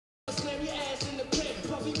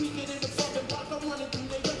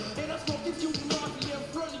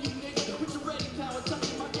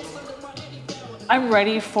I'm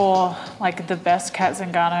ready for like the best Cat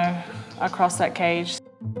Zingano across that cage.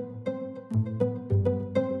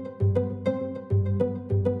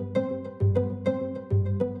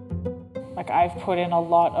 Like I've put in a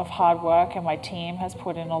lot of hard work and my team has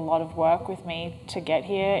put in a lot of work with me to get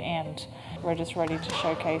here, and we're just ready to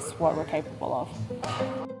showcase what we're capable of.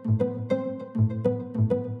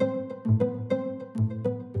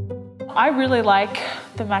 I really like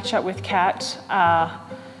the matchup with Cat.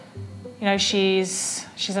 You know, she's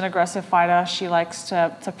an aggressive fighter. She likes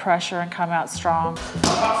to pressure and come out strong.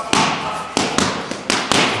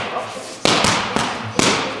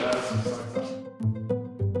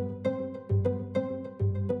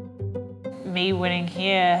 Me winning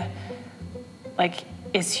here, like,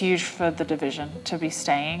 is huge for the division to be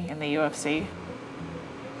staying in the UFC.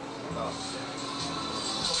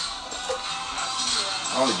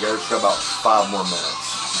 I only gave her about 5 more minutes,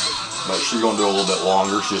 but she's going to do a little bit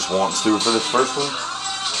longer. She just wants to for this first one.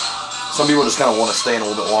 Some people just kind of want to stay in a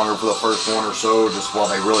little bit longer for the first one or so, just while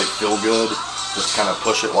they really feel good, just kind of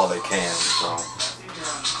push it while they can. So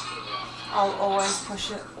I'll always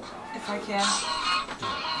push it if I can.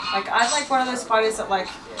 Like, I'm like one of those fighters that like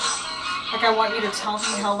I want you to tell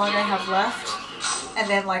me how long I have left, and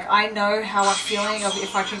then like I know how I'm feeling of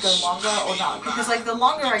if I can go longer or not. Because like the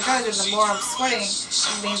longer I go, then the more I'm sweating.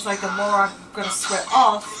 It means like the more I'm gonna sweat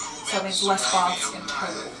off, so it means less baths in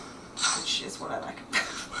total, which is what I like.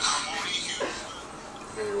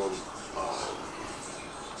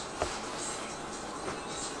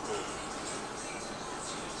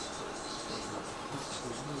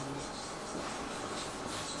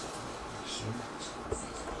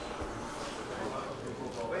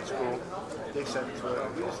 They said it's what it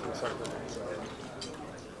is. Looks like the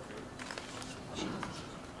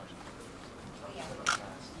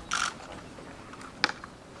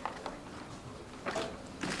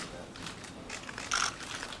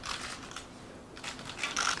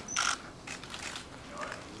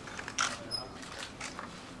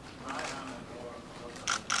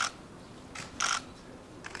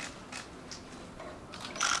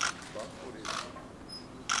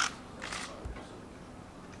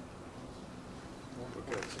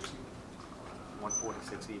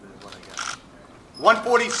even is what I got.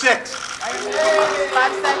 146! 5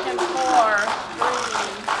 seconds, 4, 3,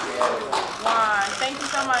 2, 1. Thank you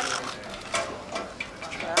so much.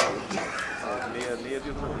 Nia,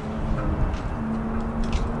 do